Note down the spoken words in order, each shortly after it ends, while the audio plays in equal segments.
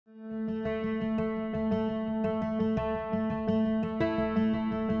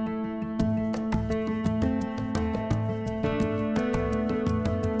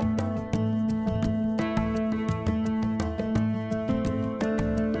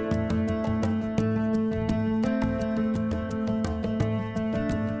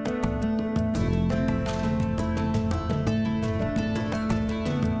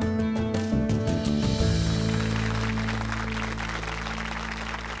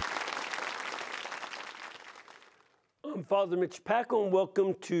I'm Father Mitch Pacwa, and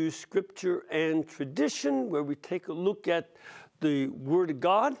welcome to Scripture and Tradition, where we take a look at the Word of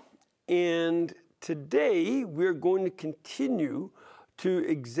God. And today we're going to continue to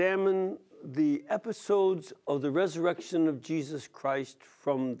examine the episodes of the resurrection of Jesus Christ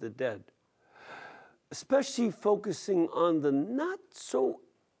from the dead, especially focusing on the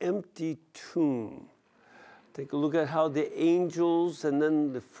not-so-empty tomb. Take a look at how the angels and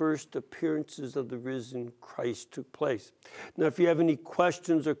then the first appearances of the risen Christ took place. Now, if you have any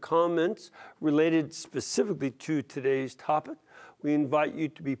questions or comments related specifically to today's topic, we invite you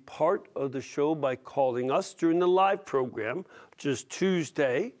to be part of the show by calling us during the live program, which is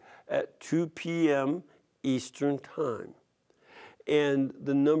Tuesday at 2 p.m. Eastern Time. And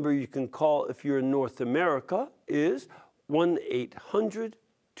the number you can call if you're in North America is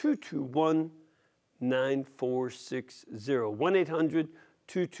 1-800-221-9460,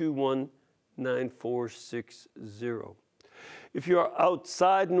 1-800-221-9460. If you are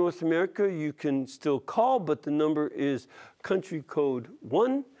outside North America, you can still call, but the number is country code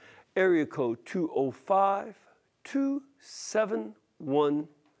 1, area code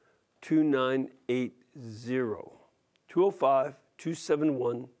 205-271-2980.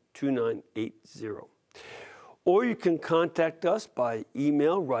 205-271-2980. Or you can contact us by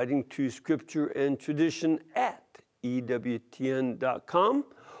email, writing to scriptureandtradition@ewtn.com,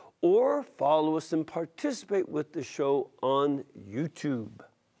 or follow us and participate with the show on YouTube.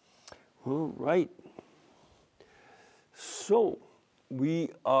 All right. So we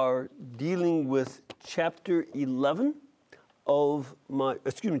are dealing with chapter 7 of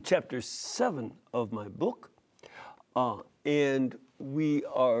my book. And we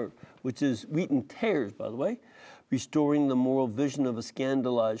are, which is Wheat and Tares, by the way, Restoring the Moral Vision of a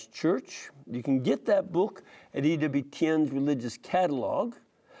Scandalized Church. You can get that book at EWTN's Religious Catalog.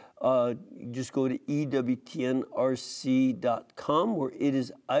 You just go to EWTNRC.com, where it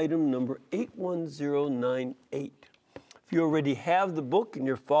is item number 81098. If you already have the book and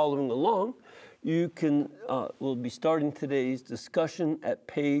you're following along, you can, we'll be starting today's discussion at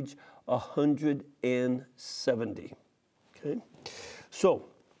page 170. Okay? So,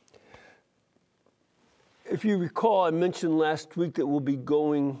 if you recall, I mentioned last week that we'll be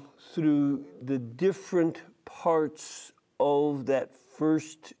going through the different parts of that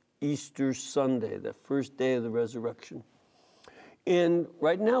first Easter Sunday, the first day of the resurrection. And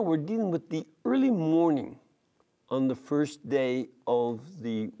right now we're dealing with the early morning on the first day of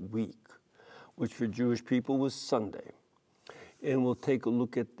the week, which for Jewish people was Sunday. And we'll take a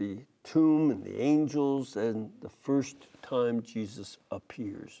look at the tomb and the angels and the first time Jesus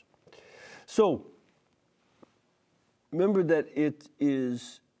appears. So, remember that it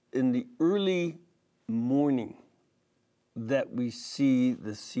is in the early morning that we see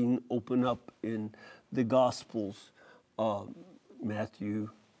the scene open up in the Gospels, Matthew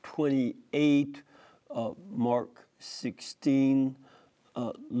 28, Mark 16,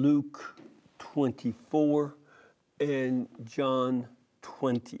 Luke 24, and John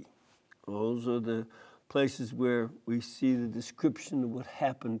 20. Those are the places where we see the description of what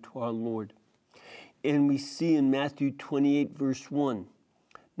happened to our Lord. And we see in Matthew 28, verse 1,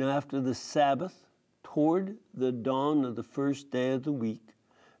 now after the Sabbath, toward the dawn of the first day of the week,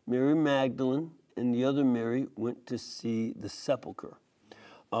 Mary Magdalene and the other Mary went to see the sepulchre.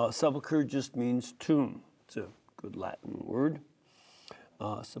 Sepulchre just means tomb. It's a good Latin word.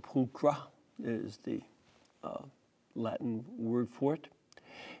 Sepulchra is the Latin word for it.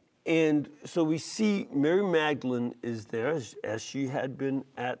 And so we see Mary Magdalene is there as she had been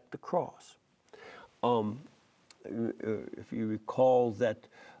at the cross. If you recall that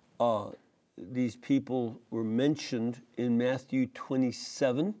these people were mentioned in Matthew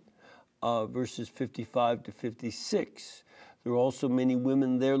 27, verses 55 to 56. There were also many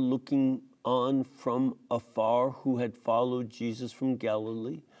women there looking on from afar who had followed Jesus from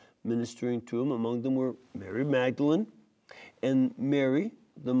Galilee, ministering to him. Among them were Mary Magdalene and Mary,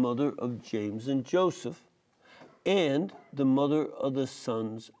 the mother of James and Joseph, and the mother of the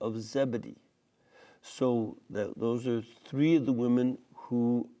sons of Zebedee. So those are three of the women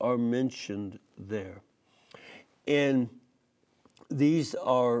who are mentioned there. And these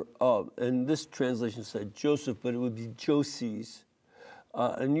are, and this translation said Joseph, but it would be Joses.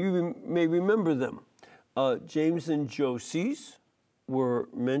 And you may remember them. James and Joses were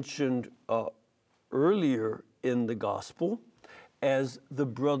mentioned earlier in the gospel as the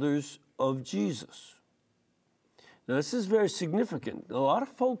brothers of Jesus. Now, this is very significant. A lot of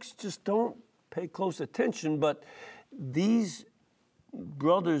folks just don't pay close attention, but these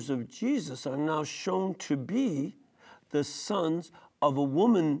brothers of Jesus are now shown to be the sons of a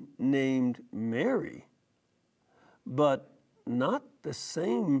woman named Mary, but not the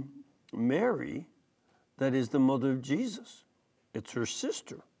same Mary that is the mother of Jesus. It's her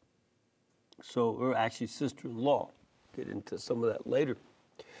sister. So, or actually sister-in-law. Get into some of that later.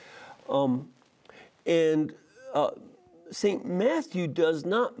 And St. Matthew does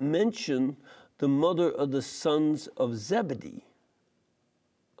not mention the mother of the sons of Zebedee.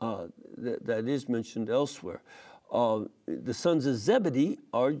 That is mentioned elsewhere. The sons of Zebedee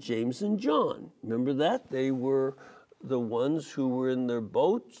are James and John. Remember that? They were the ones who were in their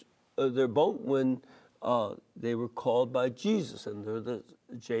boat when they were called by Jesus. And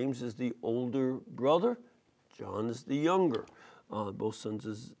James is the older brother, John is the younger. Both sons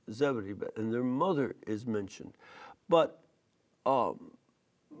of Zebedee, and their mother is mentioned. But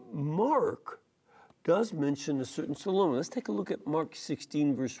Mark does mention a certain Salome. Let's take a look at Mark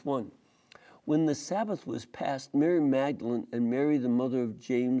 16, verse 1. When the Sabbath was past, Mary Magdalene and Mary, the mother of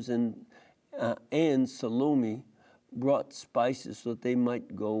James, and Salome brought spices so that they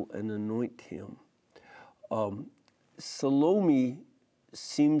might go and anoint him. Salome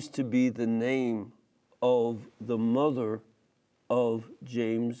seems to be the name of the mother of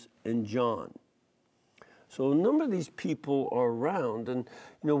James and John. So a number of these people are around, and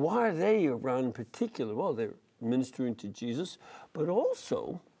why are they around in particular? Well, they're ministering to Jesus, but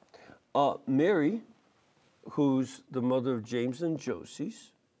also Mary, who's the mother of James and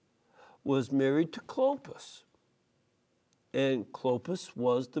Joses, was married to Clopas, and Clopas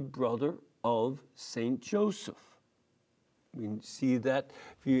was the brother of Saint Joseph. We see that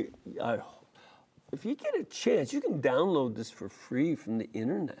if you get a chance, you can download this for free from the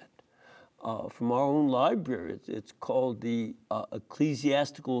internet. From our own library. It's called the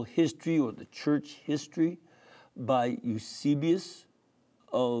Ecclesiastical History or the Church History by Eusebius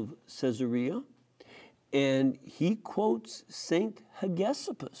of Caesarea. And he quotes Saint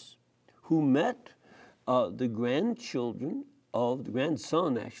Hegesippus, who met the grandson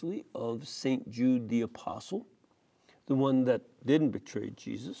actually of Saint Jude the Apostle, the one that didn't betray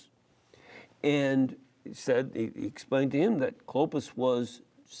Jesus. And he explained to him that Clopas was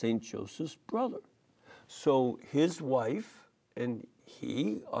St. Joseph's brother. So his wife and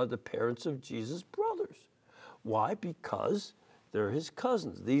he are the parents of Jesus' brothers. Why? Because they're his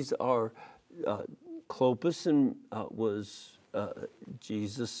cousins. These are Clopas was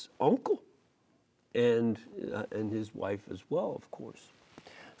Jesus' uncle, and his wife as well, of course.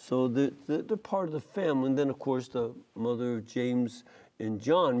 So they're part of the family. And then, of course, the mother of James and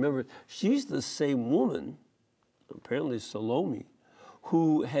John. Remember, she's the same woman, apparently Salome,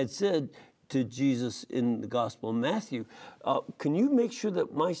 who had said to Jesus in the Gospel of Matthew, can you make sure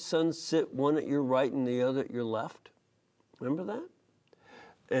that my sons sit one at your right and the other at your left? Remember that?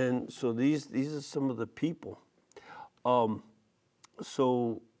 And so these are some of the people.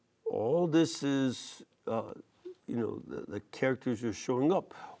 So all this is, the characters are showing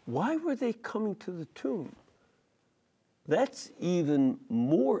up. Why were they coming to the tomb? That's even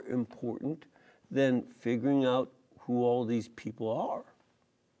more important than figuring out who all these people are.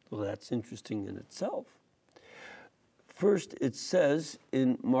 Well, that's interesting in itself. First, it says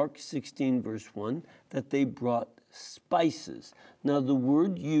in Mark 16, verse 1, that they brought spices. Now, the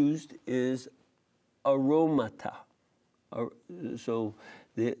word used is aromata. So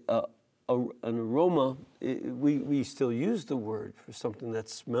an aroma, we still use the word for something that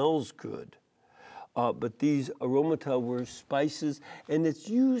smells good. But these aromata were spices, and it's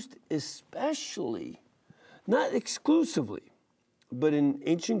used especially, not exclusively, but in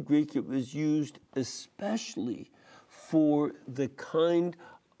ancient Greek it was used especially for the kind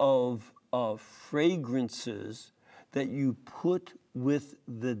of fragrances that you put with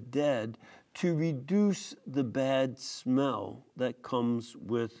the dead to reduce the bad smell that comes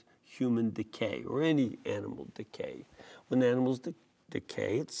with human decay or any animal decay. When animals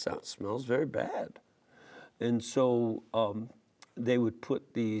decay, it smells very bad. And so they would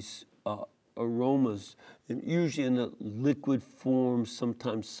put these aromas, usually in a liquid form,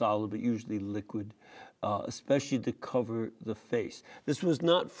 sometimes solid, but usually liquid, especially to cover the face. This was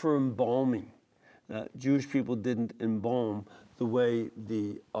not for embalming. Jewish people didn't embalm the way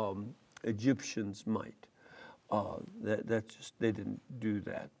the Egyptians might. They didn't do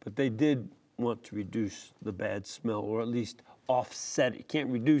that. But they did want to reduce the bad smell, or at least offset it. You can't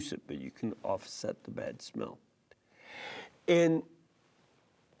reduce it, but you can offset the bad smell. And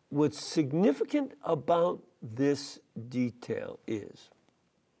what's significant about this detail is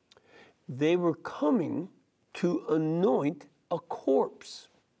they were coming to anoint a corpse.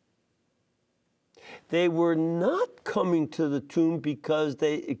 They were not coming to the tomb because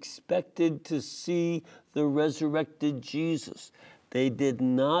they expected to see the resurrected Jesus. They did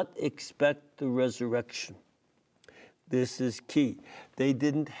not expect the resurrection. This is key. They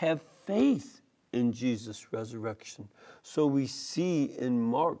didn't have faith in Jesus' resurrection. So we see in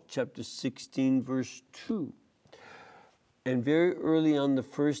Mark chapter 16, verse 2. And very early on the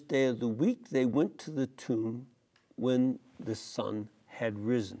first day of the week, they went to the tomb when the sun had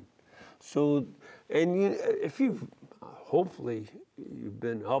risen. So, and if you've, hopefully, you've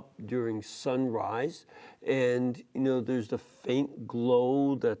been up during sunrise, and there's the faint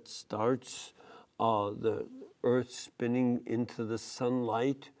glow that starts the earth spinning into the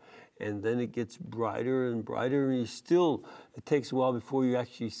sunlight, and then it gets brighter and brighter, and it takes a while before you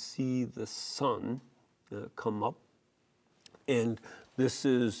actually see the sun come up. And this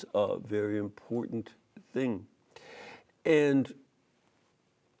is a very important thing. And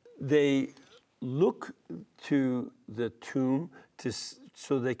they look to the tomb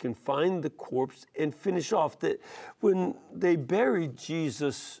so they can find the corpse and finish off. When they buried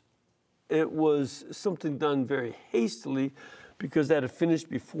Jesus, it was something done very hastily because that had finished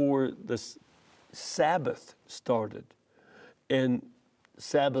before the Sabbath started. And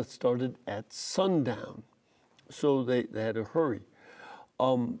Sabbath started at sundown. So they had to hurry.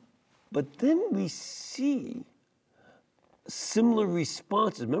 But then we see similar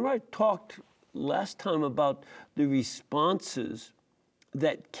responses. Remember I talked last time about the responses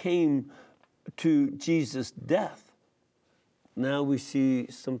that came to Jesus' death. Now we see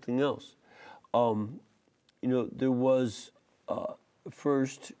something else. There was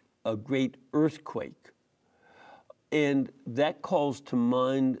first a great earthquake. And that calls to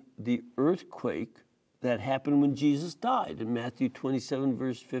mind the earthquake that happened when Jesus died in Matthew 27,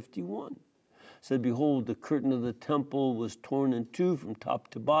 verse 51. It said, behold, the curtain of the temple was torn in two from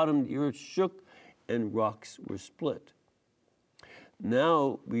top to bottom. The earth shook and rocks were split.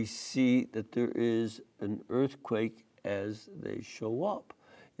 Now we see that there is an earthquake as they show up.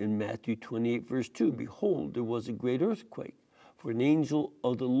 In Matthew 28, verse 2, behold, there was a great earthquake, for an angel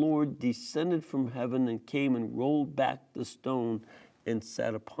of the Lord descended from heaven and came and rolled back the stone and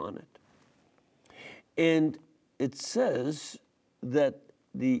sat upon it. And it says that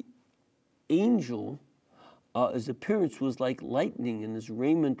the angel, his appearance was like lightning, and his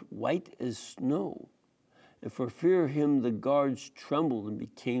raiment white as snow. And for fear of him, the guards trembled and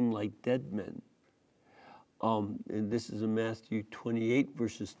became like dead men. And this is in Matthew 28,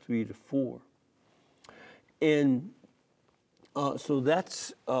 verses 3 to 4. And so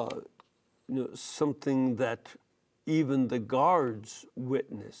that's something that even the guards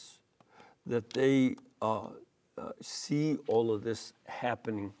witness, that they see all of this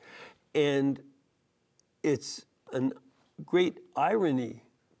happening. And it's a great irony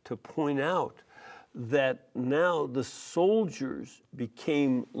to point out that now the soldiers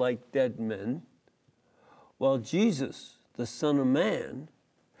became like dead men, while Jesus, the Son of Man,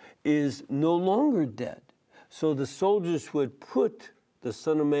 is no longer dead. So the soldiers who had put the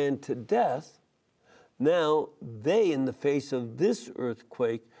Son of Man to death, now they, in the face of this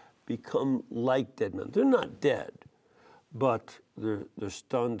earthquake, become like dead men. They're not dead, but they're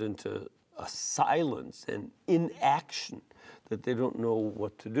stunned into a silence and inaction that they don't know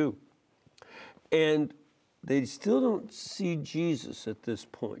what to do. And they still don't see Jesus at this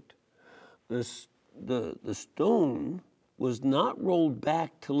point. The stone was not rolled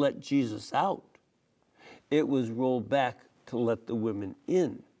back to let Jesus out. It was rolled back to let the women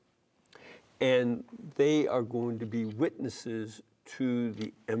in. And they are going to be witnesses to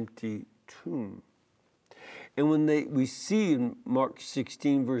the empty tomb. And when we see in Mark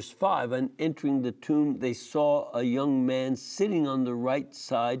 16, verse 5, on entering the tomb, they saw a young man sitting on the right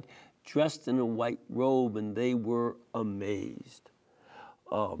side, dressed in a white robe, and they were amazed.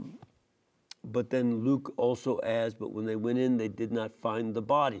 But then Luke also adds, but when they went in, they did not find the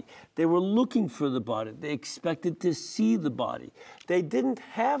body. They were looking for the body. They expected to see the body. They didn't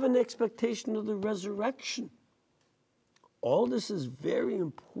have an expectation of the resurrection. All this is very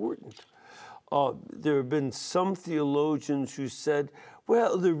important. There have been some theologians who said,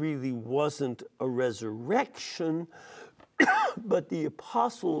 well, there really wasn't a resurrection, but the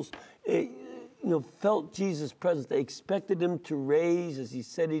apostles felt Jesus' presence. They expected him to raise, as he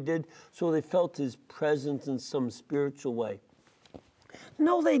said he did, so they felt his presence in some spiritual way.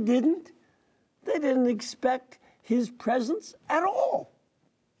 No, they didn't. They didn't expect his presence at all.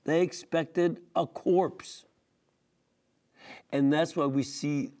 They expected a corpse. And that's why we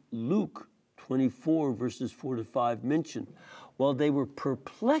see Luke 24, verses 4 to 5 mentioned. While they were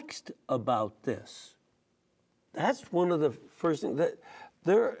perplexed about this, that's one of the first things, that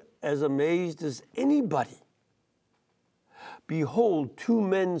they're as amazed as anybody. Behold, two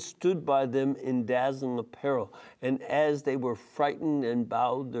men stood by them in dazzling apparel, and as they were frightened and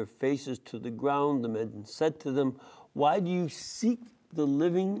bowed their faces to the ground, the men said to them, Why do you seek the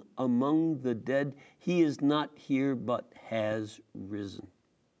living among the dead? He is not here, but has risen.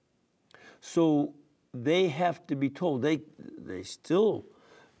 So they have to be told. They still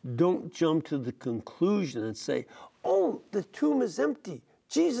don't jump to the conclusion and say, oh, the tomb is empty.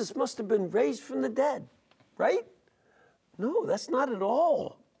 Jesus must have been raised from the dead, right? No, that's not at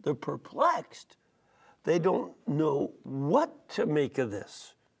all. They're perplexed. They don't know what to make of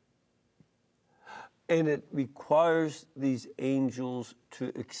this. And it requires these angels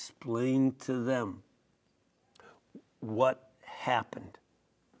to explain to them what happened.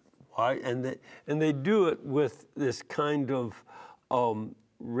 Why? And they do it with this kind of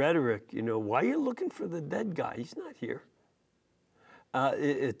rhetoric, why are you looking for the dead guy? He's not here.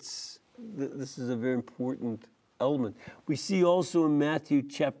 This is a very important element. We see also in Matthew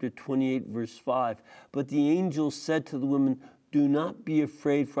chapter 28, verse 5, but the angel said to the women, do not be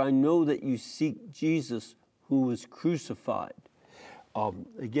afraid, for I know that you seek Jesus who was crucified.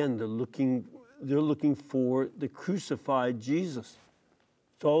 Again, they're looking for the crucified Jesus.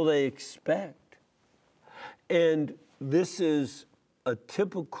 It's all they expect. And this is a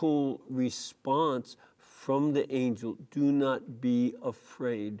typical response from the angel. Do not be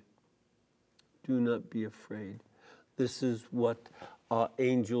afraid. Do not be afraid. This is what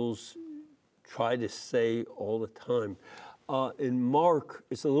angels try to say all the time. In Mark,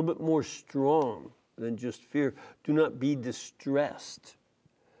 it's a little bit more strong than just fear. Do not be distressed.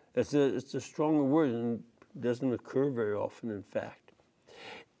 It's a stronger word and doesn't occur very often, in fact.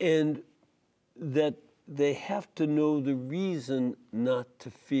 And that they have to know the reason not to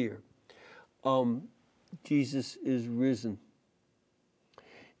fear. Jesus is risen.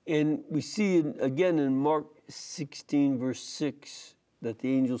 And we see again in Mark 16, verse 6, that the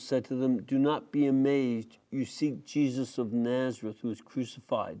angel said to them, do not be amazed. You seek Jesus of Nazareth, who was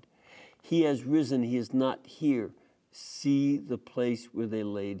crucified. He has risen. He is not here. See the place where they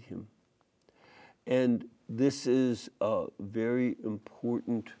laid him. And this is a very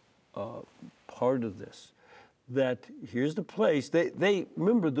important part of this, that here's the place. They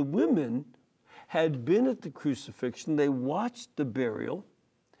remember, the women had been at the crucifixion. They watched the burial,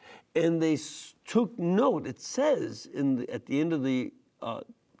 and they took note. It says at the end of the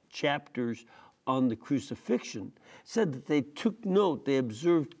chapters on the crucifixion, said that they took note, they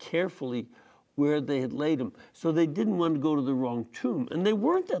observed carefully where they had laid him. So they didn't want to go to the wrong tomb. And they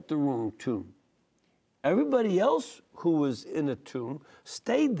weren't at the wrong tomb. Everybody else who was in a tomb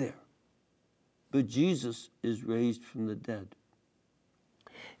stayed there. But Jesus is raised from the dead.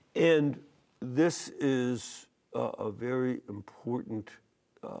 And this is a very important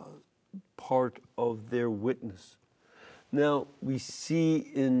part of their witness. Now, we see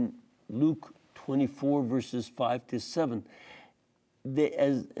in Luke 24, verses 5 to 7,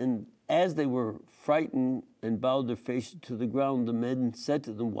 as they were frightened and bowed their faces to the ground, the men said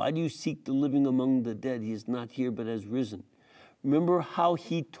to them, why do you seek the living among the dead? He is not here, but has risen. Remember how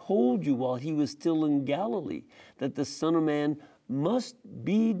he told you while he was still in Galilee that the Son of Man must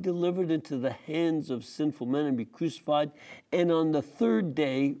be delivered into the hands of sinful men and be crucified, and on the third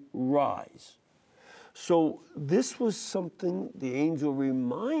day rise. So this was something the angel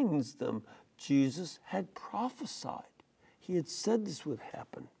reminds them Jesus had prophesied. He had said this would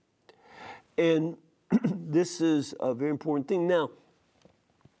happen. And this is a very important thing. Now,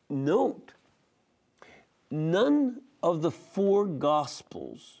 note, none of the four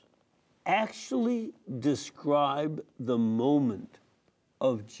Gospels actually describe the moment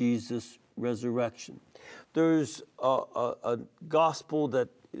of Jesus' resurrection. There's a gospel that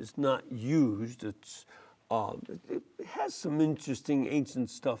is not used. It has some interesting ancient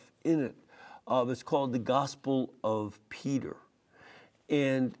stuff in it. It's called the Gospel of Peter.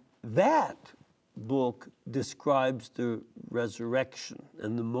 And that book describes the resurrection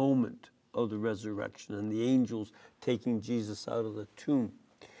and the moment of the resurrection and the angels taking Jesus out of the tomb.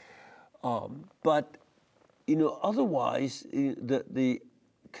 But, otherwise, the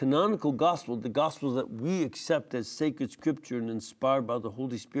canonical gospel, the gospels that we accept as sacred scripture and inspired by the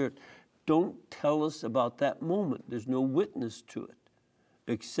Holy Spirit, don't tell us about that moment. There's no witness to it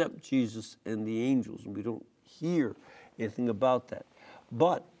except Jesus and the angels, and we don't hear anything about that.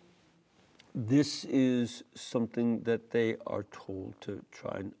 But this is something that they are told to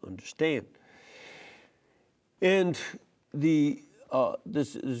try and understand. And there's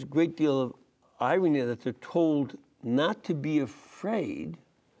a great deal of irony that they're told not to be afraid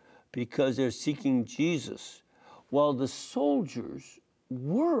because they're seeking Jesus, while the soldiers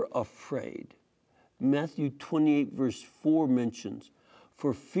were afraid. Matthew 28, verse 4 mentions,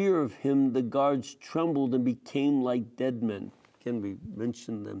 for fear of him, the guards trembled and became like dead men. again, we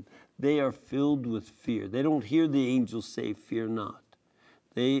mentioned them, they are filled with fear. They don't hear the angels say, fear not.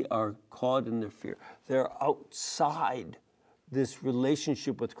 They are caught in their fear. They're outside this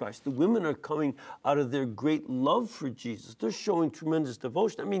relationship with Christ. The women are coming out of their great love for Jesus. They're showing tremendous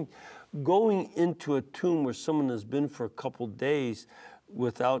devotion. I mean, going into a tomb where someone has been for a couple days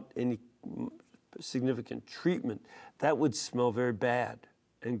without any significant treatment, that would smell very bad.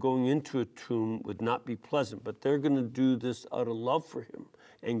 And going into a tomb would not be pleasant. But they're going to do this out of love for him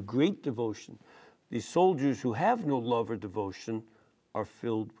and great devotion. These soldiers who have no love or devotion are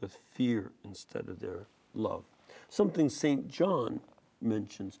filled with fear instead of their love. Something St. John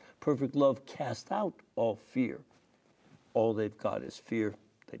mentions, perfect love casts out all fear. All they've got is fear.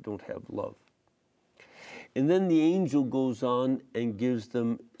 They don't have love. And then the angel goes on and gives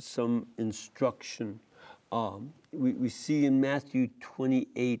them some instruction. We see in Matthew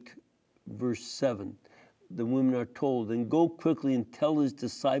 28, verse 7, the women are told, "And go quickly and tell his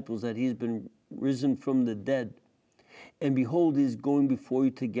disciples that he has been risen from the dead. And behold, he is going before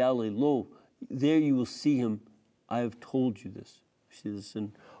you to Galilee. Lo, there you will see him. I have told you this." We see this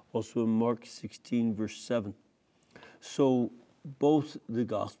also in Mark 16, verse 7. So both the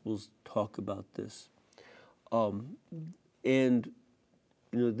Gospels talk about this. And,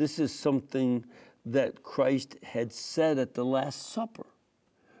 this is something that Christ had said at the Last Supper.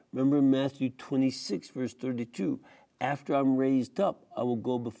 Remember Matthew 26, verse 32, "After I'm raised up, I will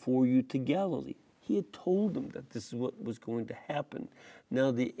go before you to Galilee." He had told them that this is what was going to happen. Now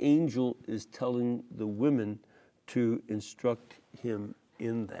the angel is telling the women to instruct him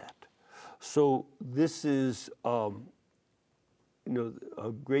in that. So this is, a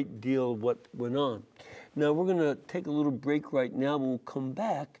great deal of what went on. Now we're going to take a little break right now, but we'll come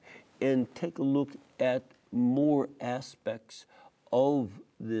back and take a look at more aspects of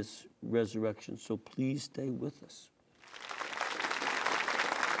this resurrection. So please stay with us.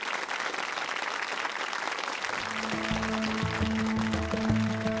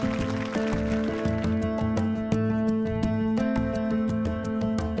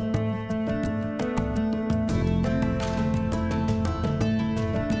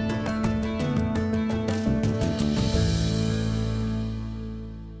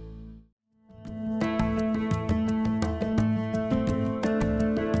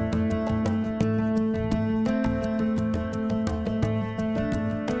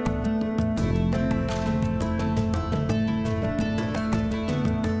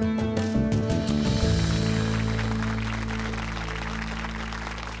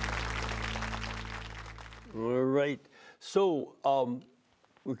 So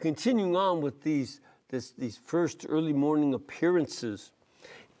we're continuing on with these first early morning appearances.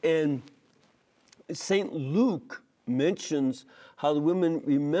 And St. Luke mentions how the women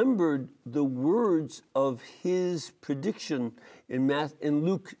remembered the words of his prediction in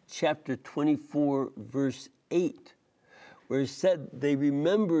Luke chapter 24, verse 8, where he said they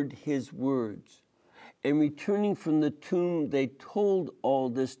remembered his words. And returning from the tomb, they told all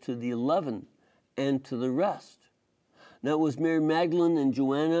this to the 11 and to the rest. Now it was Mary Magdalene and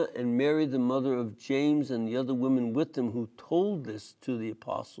Joanna and Mary, the mother of James, and the other women with them who told this to the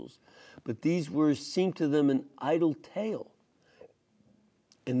apostles. But these words seemed to them an idle tale,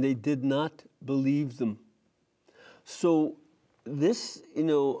 and they did not believe them. So this,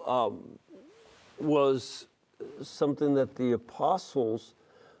 was something that the apostles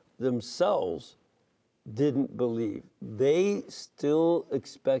themselves didn't believe. They still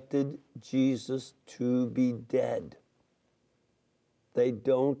expected Jesus to be dead. They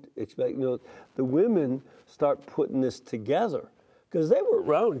don't expect, the women start putting this together because they were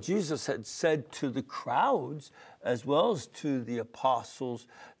around. Jesus had said to the crowds as well as to the apostles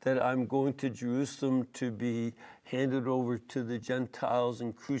that I'm going to Jerusalem to be handed over to the Gentiles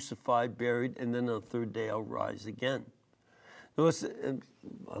and crucified, buried, and then on the third day I'll rise again. Notice,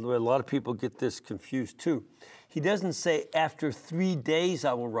 by the way, a lot of people get this confused too. He doesn't say after 3 days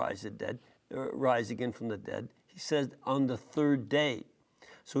I will rise again from the dead. He says on the third day.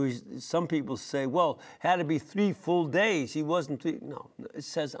 So some people say, well, it had to be 3 full days. He wasn't No, it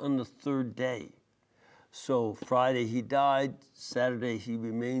says on the third day. So Friday he died, Saturday he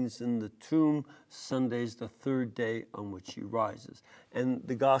remains in the tomb, Sunday's the third day on which he rises. And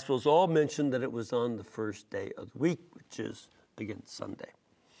the Gospels all mention that it was on the first day of the week, which is, again, Sunday.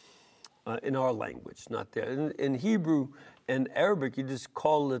 In our language, not there. In Hebrew and Arabic, you just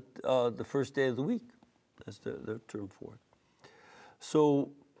call it the first day of the week. That's their term for it.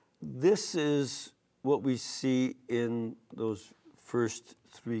 So this is what we see in those first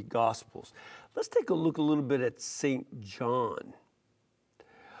 3 Gospels. Let's take a look a little bit at St. John.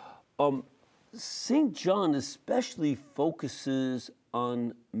 St. John especially focuses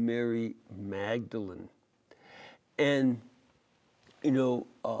on Mary Magdalene. And,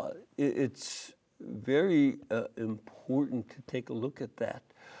 it's very important to take a look at that.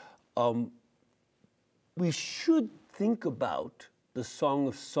 We should think about the Song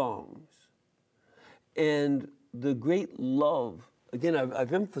of Songs and the great love. Again,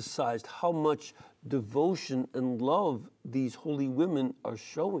 I've emphasized how much devotion and love these holy women are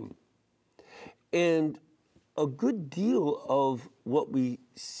showing. And a good deal of what we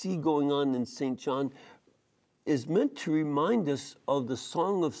see going on in St. John is meant to remind us of the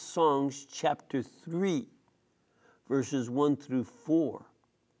Song of Songs, chapter 3, verses 1 through 4,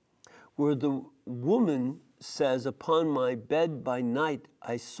 where the woman says, "Upon my bed by night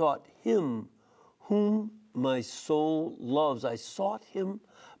I sought him whom my soul loves. I sought him,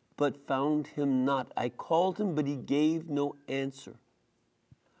 but found him not. I called him, but he gave no answer."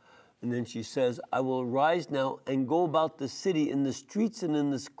 And then she says, "I will arise now and go about the city, in the streets and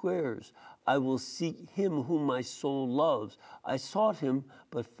in the squares. I will seek him whom my soul loves. I sought him,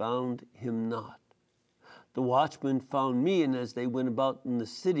 but found him not. The watchmen found me, and as they went about in the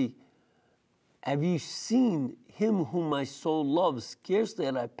city, 'Have you seen him whom my soul loves?' Scarcely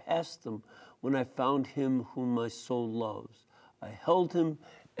had I passed them when I found him whom my soul loves. I held him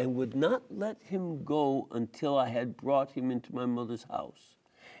and would not let him go until I had brought him into my mother's house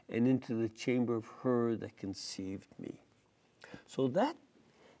and into the chamber of her that conceived me." So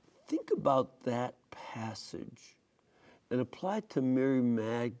think about that passage and apply it to Mary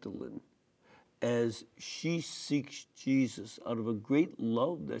Magdalene as she seeks Jesus out of a great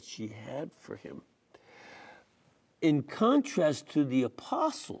love that she had for him. In contrast to the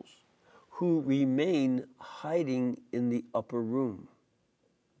apostles who remain hiding in the upper room.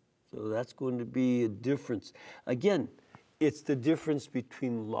 So that's going to be a difference. Again, it's the difference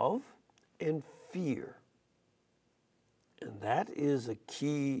between love and fear. And that is a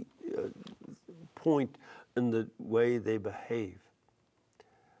key point in the way they behave.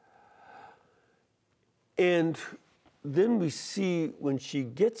 And then we see when she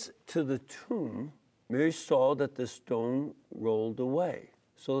gets to the tomb, Mary saw that the stone rolled away.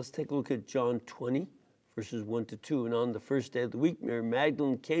 So let's take a look at John 20, verses 1 to 2. "And on the first day of the week, Mary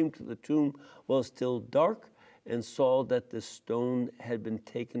Magdalene came to the tomb while still dark and saw that the stone had been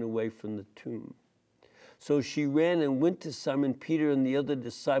taken away from the tomb. So she ran and went to Simon Peter and the other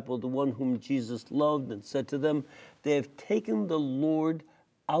disciple, the one whom Jesus loved, and said to them, 'They have taken the Lord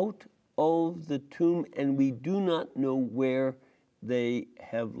out of the tomb, and we do not know where they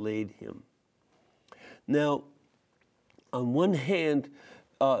have laid him.'" Now, on one hand,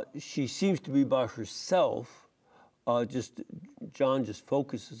 she seems to be by herself. John just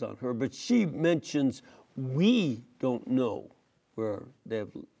focuses on her, but she mentions, "We don't know where they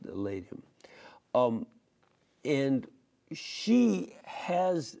have laid him." And she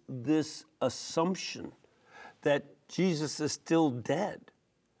has this assumption that Jesus is still dead.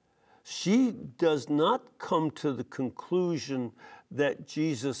 She does not come to the conclusion that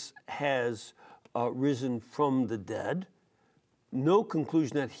Jesus has risen from the dead. No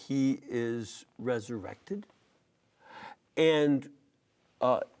conclusion that he is resurrected. And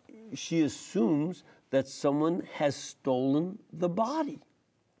she assumes that someone has stolen the body.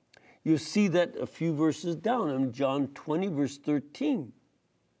 You see that a few verses down in John 20, verse 13,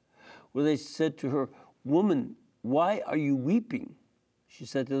 where they said to her, "Woman, why are you weeping?" She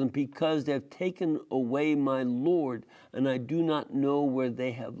said to them, "Because they have taken away my Lord, and I do not know where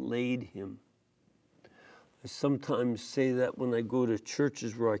they have laid him." I sometimes say that when I go to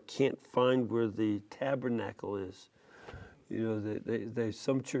churches where I can't find where the tabernacle is.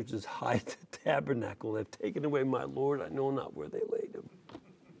 Some churches hide the tabernacle. They've taken away my Lord, I know not where they laid him.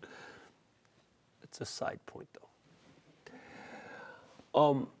 It's a side point,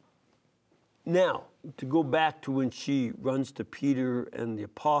 though. Now, to go back to when she runs to Peter and the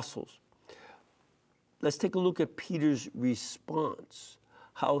apostles, let's take a look at Peter's response,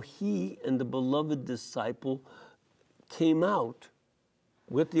 how he and the beloved disciple came out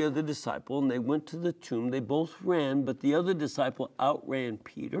with the other disciple, and they went to the tomb. They both ran, but the other disciple outran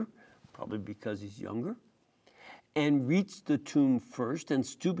Peter, probably because he's younger, and reached the tomb first, and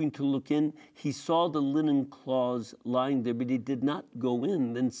stooping to look in, he saw the linen cloths lying there, but he did not go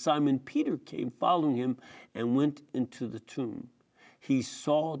in. Then Simon Peter came following him and went into the tomb. He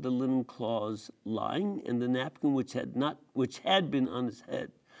saw the linen cloths lying, and the napkin which had been on his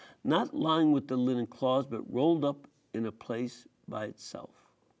head, not lying with the linen cloths, but rolled up in a place by itself.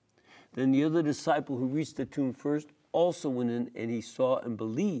 Then the other disciple who reached the tomb first also went in, and he saw and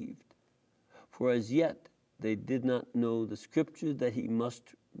believed, for as yet they did not know the scripture that he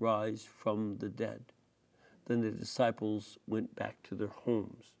must rise from the dead. Then the disciples went back to their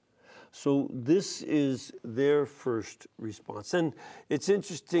homes. So this is their first response. And it's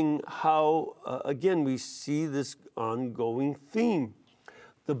interesting how, again, we see this ongoing theme.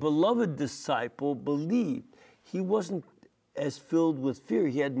 The beloved disciple believed. He wasn't as filled with fear.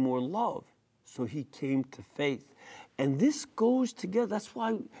 He had more love. So he came to faith. And this goes together. That's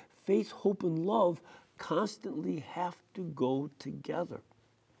why faith, hope, and love constantly have to go together.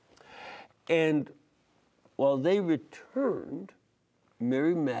 And while they returned,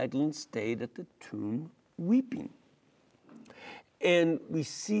 Mary Magdalene stayed at the tomb weeping. And we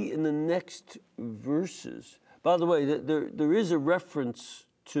see in the next verses, by the way, there is a reference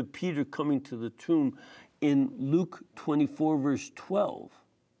to Peter coming to the tomb in Luke 24, verse 12.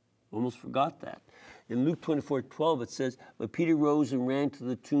 Almost forgot that. In Luke 24:12, it says, "But Peter rose and ran to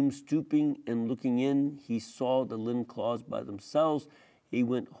the tomb, stooping and looking in. He saw the linen cloths by themselves. He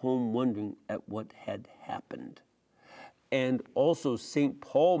went home wondering at what had happened." And also St.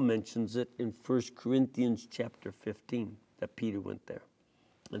 Paul mentions it in 1 Corinthians chapter 15, that Peter went there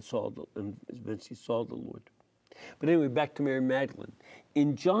and eventually saw the Lord. But anyway, back to Mary Magdalene.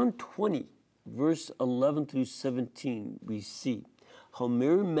 In John 20, verse 11 through 17, we see how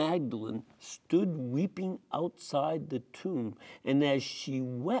Mary Magdalene stood weeping outside the tomb. And as she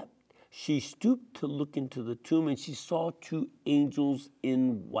wept, she stooped to look into the tomb, and she saw two angels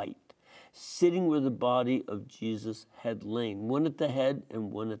in white, sitting where the body of Jesus had lain, one at the head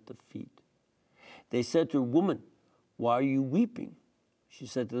and one at the feet. They said to her, "Woman, why are you weeping?" She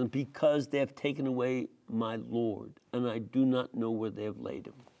said to them, "Because they have taken away my Lord, and I do not know where they have laid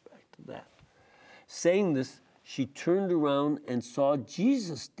him." Back to that. Saying this, she turned around and saw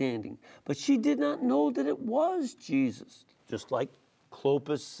Jesus standing, but she did not know that it was Jesus, just like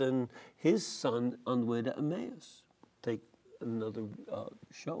Clopas and his son on the way to Emmaus. Take another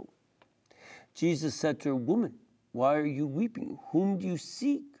show. Jesus said to her, "Woman, why are you weeping? Whom do you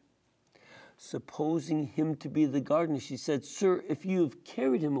seek?" Supposing him to be the gardener, she said, "Sir, if you have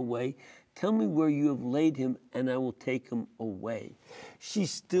carried him away, tell me where you have laid him, and I will take him away." She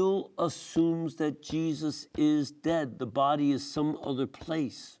still assumes that Jesus is dead. The body is some other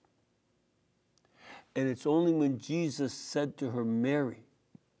place. And it's only when Jesus said to her, "Mary,"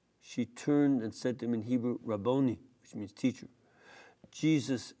 she turned and said to him in Hebrew, "Rabboni," which means teacher.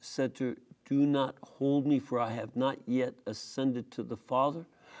 Jesus said to her, "Do not hold me, for I have not yet ascended to the Father,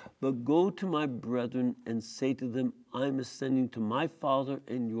 but go to my brethren and say to them, I am ascending to my Father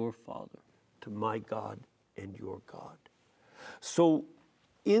and your Father, to my God and your God." So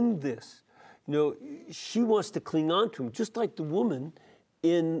in this, she wants to cling on to him, just like the woman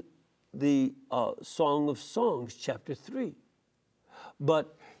in the Song of Songs, chapter 3.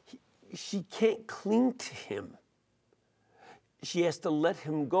 But she can't cling to him. She has to let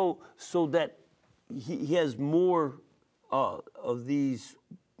him go so that he has more of these,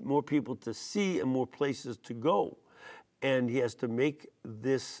 more people to see and more places to go. And he has to make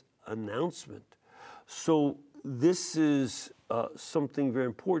this announcement. So this is something very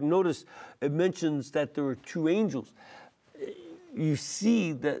important. Notice it mentions that there are two angels. You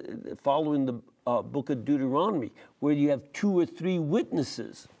see that following the book of Deuteronomy, where you have 2 or 3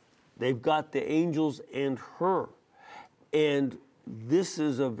 witnesses. They've got the angels and her. And this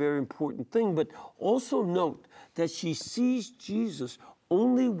is a very important thing. But also note that she sees Jesus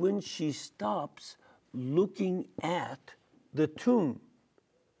only when she stops looking at the tomb.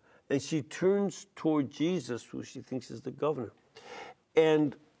 And she turns toward Jesus, who she thinks is the governor.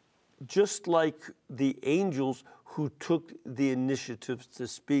 And just like the angels who took the initiative to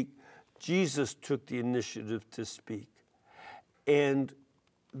speak, Jesus took the initiative to speak. And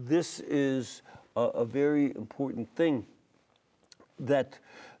this is a very important thing, that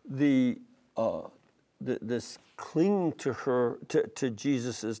this clinging to her, to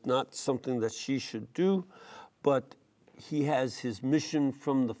Jesus, is not something that she should do, but he has his mission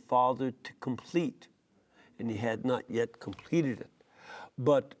from the Father to complete, and he had not yet completed it.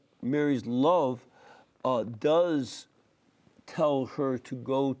 But Mary's love does tell her to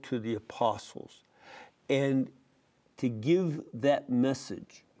go to the apostles and to give that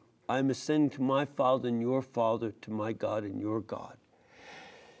message. I'm ascending to my Father and your Father, to my God and your God.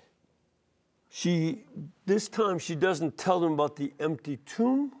 This time she doesn't tell them about the empty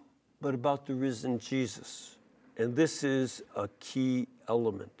tomb, but about the risen Jesus. And this is a key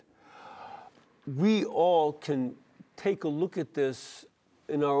element. We all can take a look at this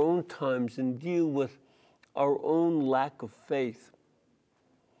in our own times and deal with our own lack of faith.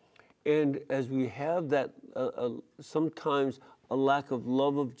 And as we have that, sometimes a lack of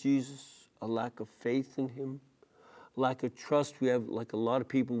love of Jesus, a lack of faith in him, lack of trust. We have, like a lot of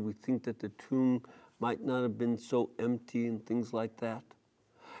people, we think that the tomb might not have been so empty and things like that.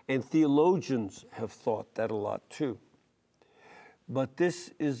 And theologians have thought that a lot too. But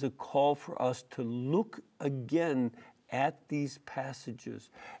this is a call for us to look again at these passages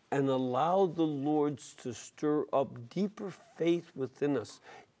and allow the Lord to stir up deeper faith within us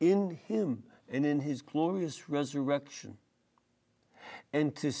in Him and in His glorious resurrection.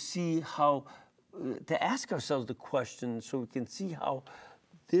 And to see how, to ask ourselves the question so we can see how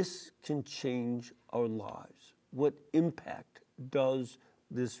this can change our lives. What impact does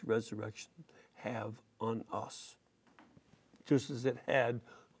this resurrection have on us? Just as it had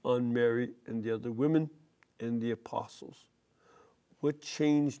on Mary and the other women and the apostles. What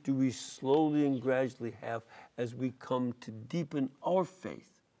change do we slowly and gradually have as we come to deepen our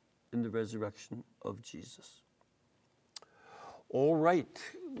faith in the resurrection of Jesus? All right,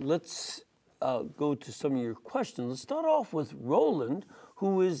 let's go to some of your questions. Let's start off with Roland,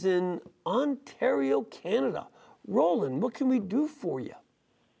 who is in Ontario, Canada. Roland, what can we do for you?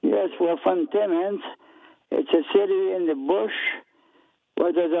 Yes, we're from Timmins. It's a city in the bush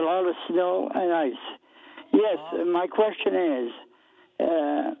where there's a lot of snow and ice. Yes, my question is,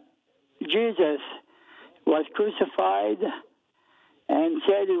 Jesus was crucified and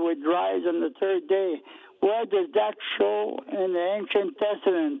said he would rise on the third day. Where does that show in the Ancient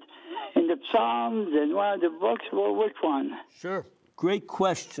Testament? In the Psalms, in one of the books, or which one? Sure. Great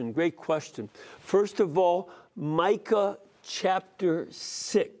question, great question. First of all, Micah chapter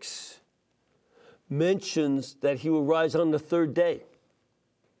 6 mentions that he will rise on the third day.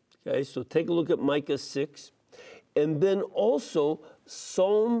 Okay, so take a look at Micah 6. And then also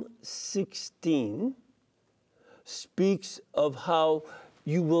Psalm 16 speaks of how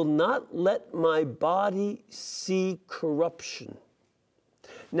you will not let my body see corruption.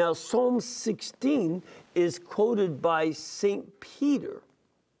 Now, Psalm 16 is quoted by St. Peter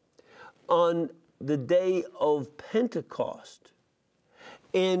on the day of Pentecost.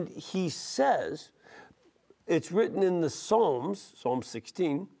 And he says, it's written in the Psalms, Psalm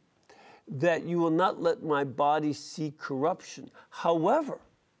 16, that you will not let my body see corruption. However,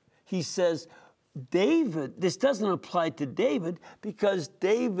 he says, David, this doesn't apply to David because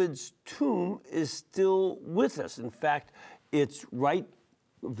David's tomb is still with us. In fact, it's right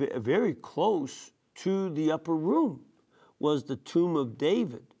very close to the upper room was the tomb of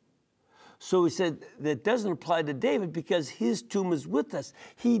David. So he said that doesn't apply to David because his tomb is with us.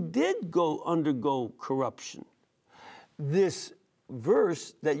 He did undergo corruption. This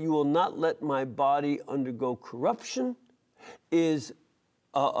verse that you will not let my body undergo corruption is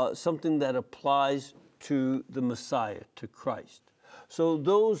something that applies to the Messiah, to Christ. So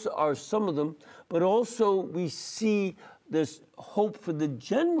those are some of them, but also we see this hope for the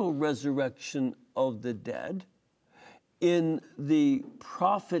general resurrection of the dead in the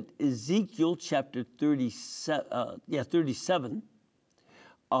prophet Ezekiel chapter 37,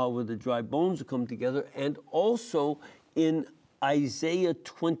 where the dry bones will come together, and also in Isaiah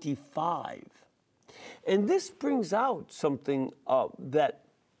 25. And this brings out something that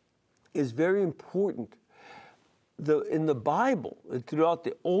is very important. In the Bible, throughout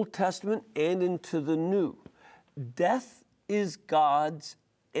the Old Testament and into the New, death is God's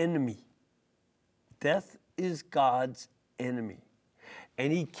enemy. Death is God's enemy.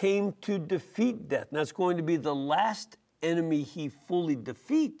 And he came to defeat death. And that's going to be the last enemy he fully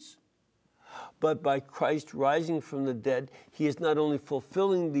defeats. But by Christ rising from the dead, he is not only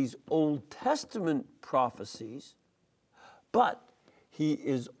fulfilling these Old Testament prophecies, but he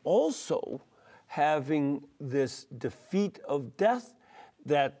is also having this defeat of death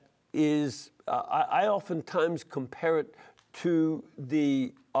that is, I oftentimes compare it to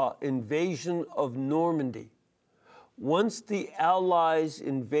the invasion of Normandy. Once the Allies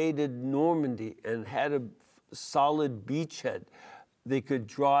invaded Normandy and had a solid beachhead, they could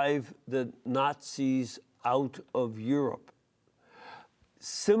drive the Nazis out of Europe.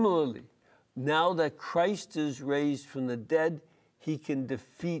 Similarly, now that Christ is raised from the dead, he can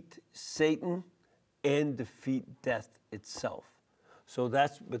defeat Satan and defeat death itself. So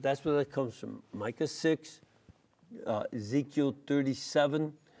that's where that comes from. Micah 6, Ezekiel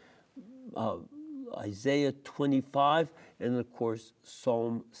 37, Isaiah 25, and of course,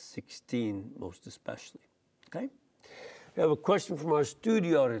 Psalm 16, most especially. Okay? We have a question from our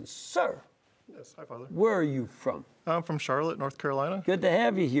studio audience. Sir. Yes, hi, Father. Where are you from? I'm from Charlotte, North Carolina. Good to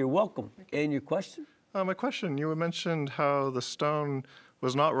have you here. Welcome. And your question? My question, you mentioned how the stone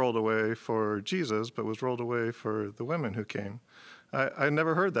was not rolled away for Jesus, but was rolled away for the women who came. I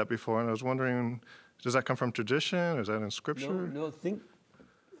never heard that before, and I was wondering, does that come from tradition? Is that in Scripture? No, think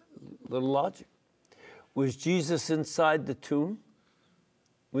a little logic. Was Jesus inside the tomb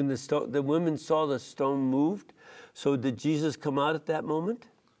when the women saw the stone moved? So did Jesus come out at that moment?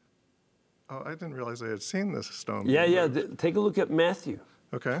 Oh, I didn't realize they had seen this stone. Yeah. Take a look at Matthew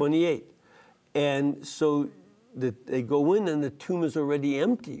 28. And so they go in and the tomb is already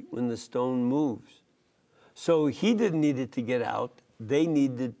empty when the stone moves. So he didn't need it to get out. They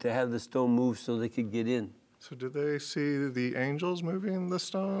needed to have the stone move so they could get in. So did they see the angels moving the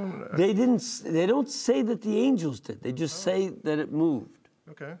stone? They didn't. They don't say that the angels did. They just say that it moved.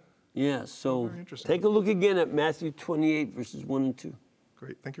 Okay. Yeah, so Very interesting. take a look again at Matthew 28, verses 1 and 2.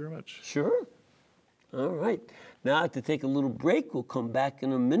 Great. Thank you very much. Sure. All right. Now, I have to take a little break. We'll come back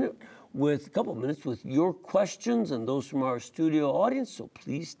in a couple of minutes with your questions and those from our studio audience, so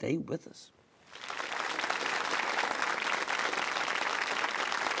please stay with us.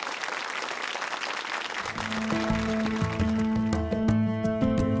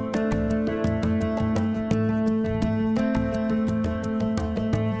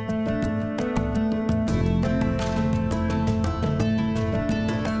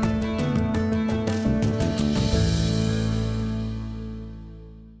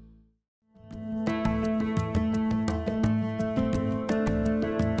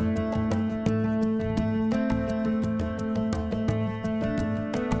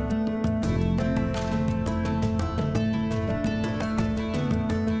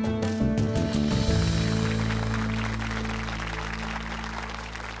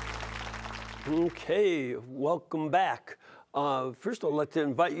 Okay, welcome back. First, I'd like to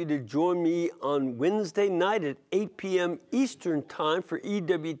invite you to join me on Wednesday night at 8 p.m. Eastern Time for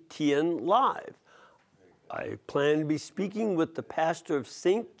EWTN Live. I plan to be speaking with the pastor of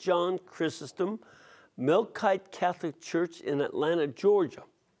St. John Chrysostom, Melkite Catholic Church in Atlanta, Georgia,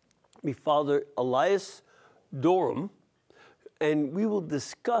 be Father Elias Durham, and we will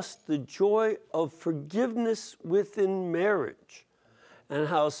discuss the joy of forgiveness within marriage, and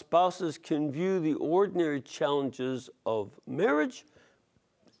how spouses can view the ordinary challenges of marriage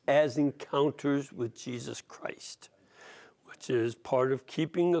as encounters with Jesus Christ, which is part of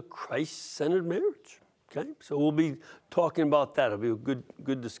keeping a Christ-centered marriage. Okay, so we'll be talking about that. It'll be a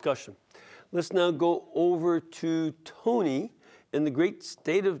good discussion. Let's now go over to Tony in the great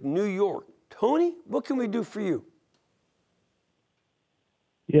state of New York. Tony, what can we do for you?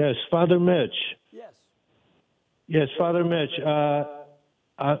 Yes, Father Mitch. Yes. Yes, Father Mitch.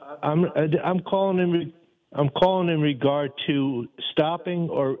 I'm calling in regard to stopping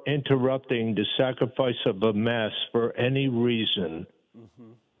or interrupting the sacrifice of a mass for any reason.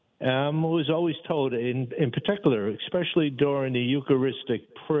 Mm-hmm. I was always told, in particular, especially during the Eucharistic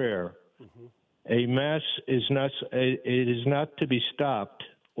prayer, mm-hmm. a mass is not to be stopped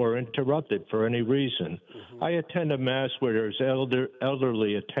or interrupted for any reason. Mm-hmm. I attend a mass where there's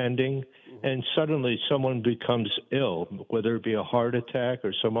elderly attending, mm-hmm. and suddenly someone becomes ill, whether it be a heart attack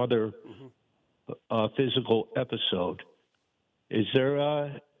or some other physical episode. Is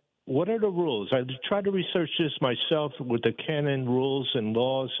there what are the rules? I tried to research this myself with the canon rules and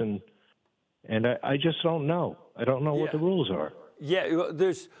laws, and I just don't know. I don't know what the rules are. Yeah,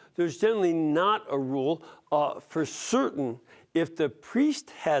 there's generally not a rule. For certain, if the priest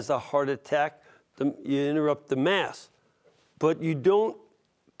has a heart attack, you interrupt the mass, but you don't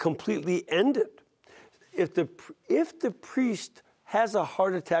completely end it. If the priest has a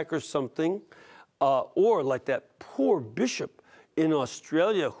heart attack or something, or like that poor bishop in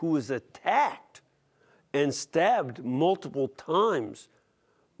Australia who was attacked and stabbed multiple times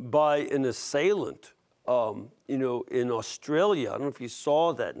by an assailant, in Australia. I don't know if you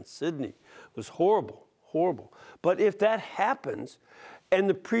saw that in Sydney. It was horrible, horrible. But if that happens and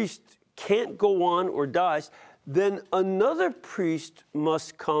the priest can't go on or dies, then another priest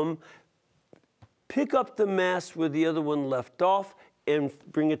must come, pick up the mass where the other one left off, and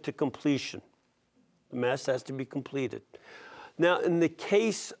bring it to completion. The mass has to be completed. Now, in the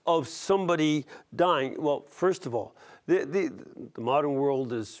case of somebody dying, well, first of all, the modern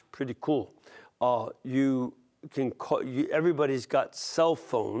world is pretty cool. You can call, everybody's got cell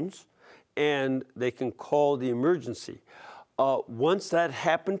phones, and they can call the emergency. Once that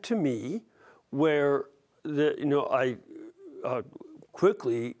happened to me, where I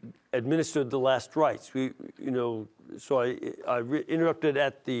quickly administered the last rites. So I interrupted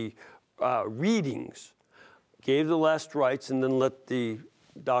at the readings, gave the last rites, and then let the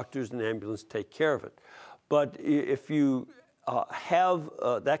doctors and ambulance take care of it. But if you have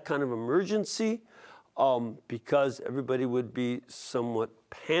that kind of emergency, because everybody would be somewhat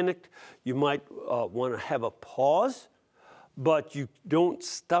panicked, you might want to have a pause, but you don't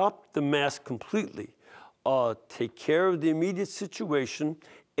stop the mass completely. Take care of the immediate situation,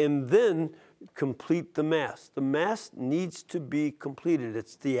 and then complete the Mass. The Mass needs to be completed.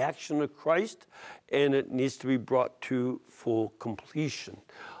 It's the action of Christ, and it needs to be brought to full completion.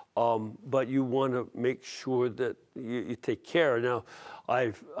 But you want to make sure that you take care. Now,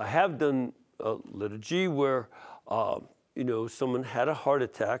 I have done a liturgy where, someone had a heart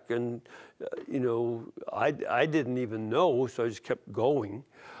attack, and, I didn't even know, so I just kept going.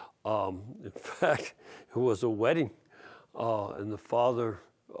 In fact, it was a wedding, and the father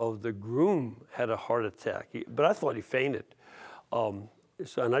of the groom had a heart attack, but I thought he fainted. And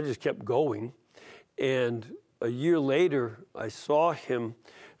I just kept going. And a year later, I saw him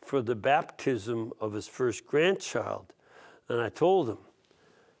for the baptism of his first grandchild. And I told him,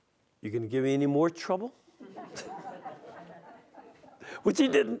 "You going to give me any more trouble?" Which he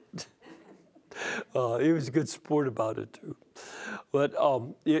didn't. He was a good sport about it too. But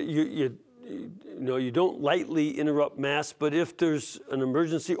you don't lightly interrupt Mass, but if there's an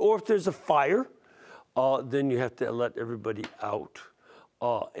emergency or if there's a fire, then you have to let everybody out.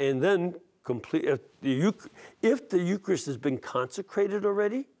 And then complete, if the Eucharist has been consecrated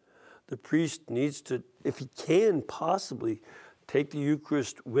already, the priest needs to, if he can possibly, take the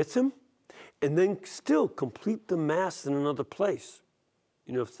Eucharist with him and then still complete the Mass in another place.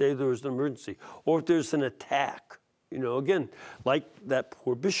 If say there was an emergency or if there's an attack, again, like that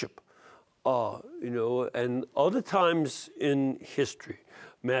poor bishop. And other times in history,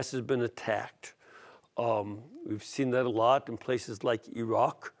 Mass has been attacked. We've seen that a lot in places like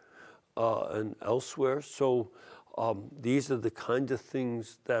Iraq and elsewhere. So these are the kinds of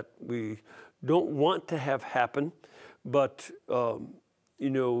things that we don't want to have happen, but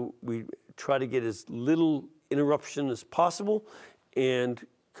we try to get as little interruption as possible and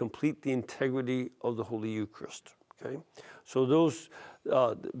complete the integrity of the Holy Eucharist. Okay, so those.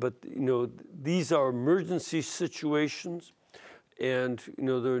 But these are emergency situations, and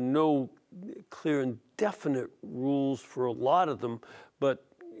there are no clear and definite rules for a lot of them. But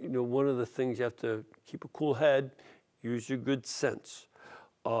one of the things you have to keep a cool head, use your good sense,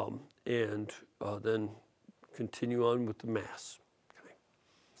 and then continue on with the Mass. Okay.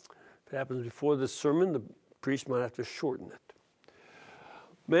 If it happens before the sermon, the priest might have to shorten it.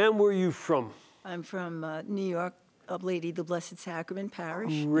 Ma'am, where are you from? I'm from New York. Of Lady the Blessed Sacrament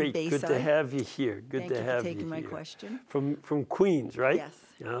Parish. Great, good to have you here. Good to have you here. Thank you for taking my question. From Queens, right? Yes.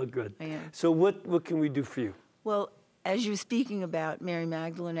 Oh, good. I am. So what can we do for you? Well, as you were speaking about Mary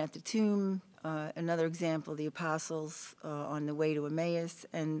Magdalene at the tomb, another example, the apostles on the way to Emmaus,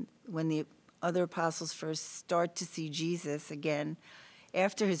 and when the other apostles first start to see Jesus again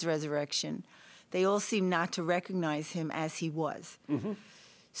after his resurrection, they all seem not to recognize him as he was. Mm-hmm.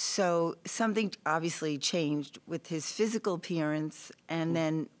 So something obviously changed with his physical appearance, and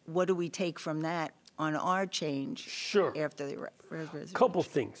then what do we take from that on our change after the resurrection? Couple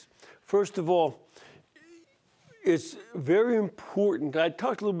things. First of all, it's very important. I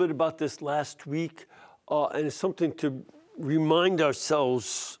talked a little bit about this last week, and it's something to remind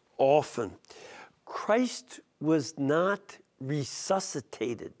ourselves often. Christ was not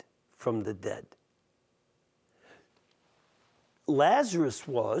resuscitated from the dead. Lazarus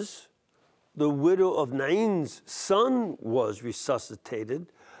was, the widow of Nain's son was resuscitated,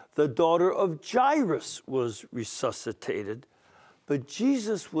 the daughter of Jairus was resuscitated, but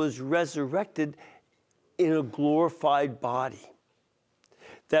Jesus was resurrected in a glorified body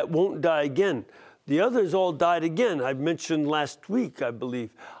that won't die again. The others all died again. I mentioned last week, I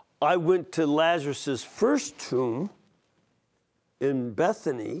believe, I went to Lazarus's first tomb in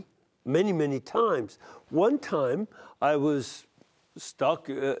Bethany many, many times. One time I was stuck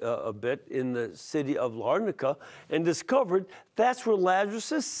a bit in the city of Larnaca and discovered that's where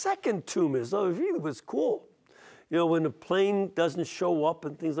Lazarus' second tomb is. Oh, it really was cool. When a plane doesn't show up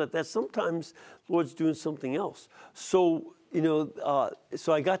and things like that, sometimes the Lord's doing something else. So,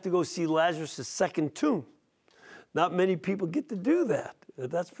 so I got to go see Lazarus' second tomb. Not many people get to do that.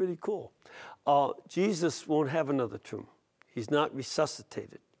 That's pretty cool. Jesus won't have another tomb. He's not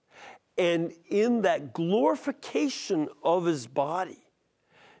resuscitated. And in that glorification of his body,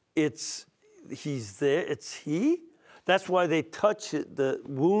 he's there, it's he. That's why they touch the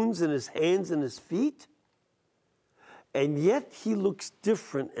wounds in his hands and his feet. And yet he looks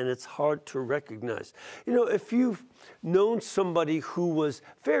different, and it's hard to recognize. If you've known somebody who was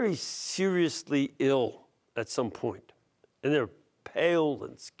very seriously ill at some point, and they're pale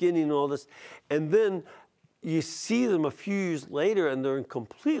and skinny and all this, and then you see them a few years later and they're in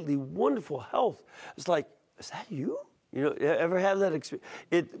completely wonderful health. It's like, is that you? Ever have that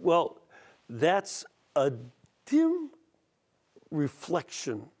experience? Well, that's a dim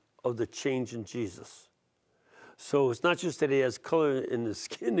reflection of the change in Jesus. So it's not just that he has color in his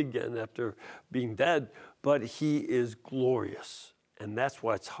skin again after being dead, but he is glorious. And that's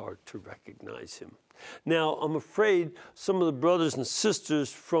why it's hard to recognize him. Now, I'm afraid some of the brothers and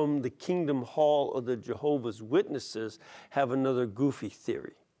sisters from the Kingdom Hall of the Jehovah's Witnesses have another goofy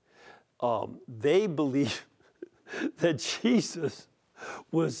theory. They believe that Jesus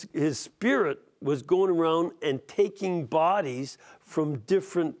his spirit was going around and taking bodies from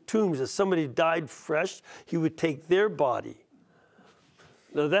different tombs. If somebody died fresh, he would take their body.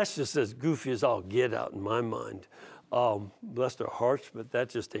 Now, that's just as goofy as I'll get out in my mind. Bless their hearts, but that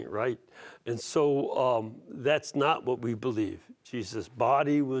just ain't right. And so that's not what we believe. Jesus'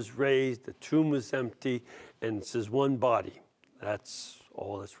 body was raised, the tomb was empty, and it's his one body. That's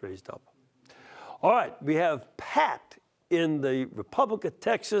all that's raised up. All right, we have Pat in the Republic of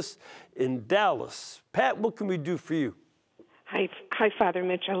Texas in Dallas. Pat, what can we do for you? Hi, Father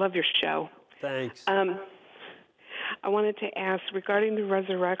Mitch. I love your show. Thanks. I wanted to ask regarding the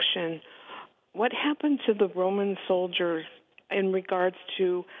resurrection, what happened to the Roman soldiers in regards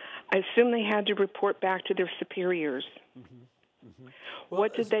to, I assume they had to report back to their superiors. Well,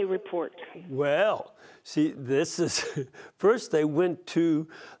 what did they report? Well, see, this is, first they went to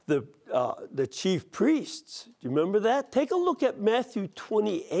the chief priests. Do you remember that? Take a look at Matthew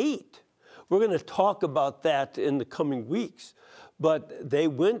 28. We're going to talk about that in the coming weeks. But they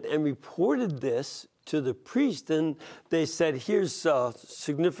went and reported this to the priest, and they said, here's a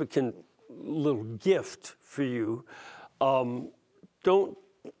significant little gift for you. Don't,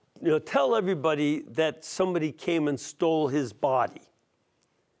 tell everybody that somebody came and stole his body.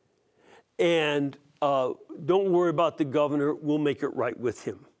 And don't worry about the governor, we'll make it right with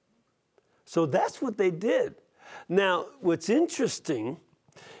him. So that's what they did. Now, what's interesting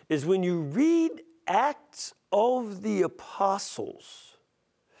is when you read Acts of the Apostles,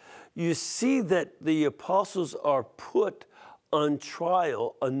 you see that the apostles are put on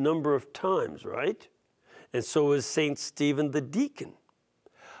trial a number of times, right? And so is St. Stephen the deacon.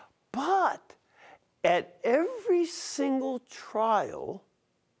 But at every single trial,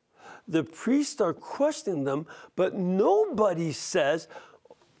 the priests are questioning them, but nobody says,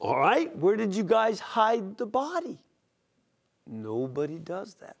 all right, where did you guys hide the body? Nobody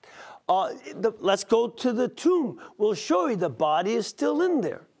does that. Let's go to the tomb. We'll show you the body is still in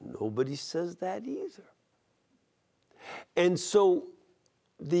there. Nobody says that either. And so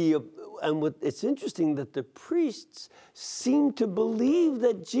it's interesting that the priests seem to believe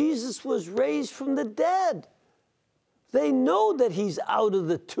that Jesus was raised from the dead. They know that he's out of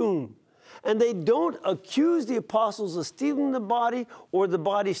the tomb. And they don't accuse the apostles of stealing the body or the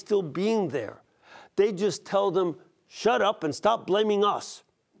body still being there. They just tell them, shut up and stop blaming us.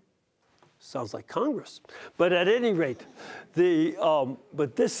 Sounds like Congress. But at any rate,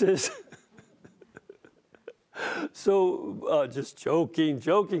 but this is, so just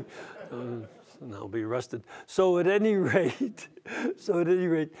joking. And I'll be arrested. So at any rate,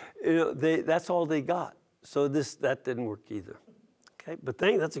 that's all they got. So that didn't work either. Okay, but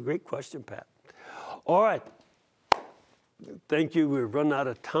that's a great question, Pat. All right. Thank you. We've run out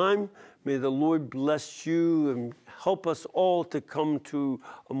of time. May the Lord bless you and help us all to come to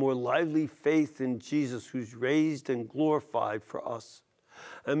a more lively faith in Jesus, who's raised and glorified for us.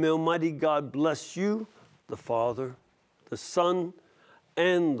 And may Almighty God bless you, the Father, the Son,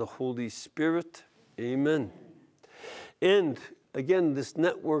 and the Holy Spirit. Amen. And again, this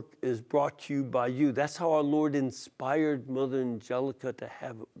network is brought to you by you. That's how our Lord inspired Mother Angelica to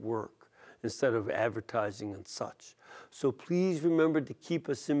have it work instead of advertising and such. So please remember to keep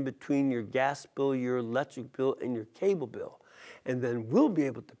us in between your gas bill, your electric bill, and your cable bill. And then we'll be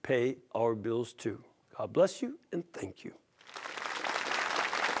able to pay our bills too. God bless you and thank you.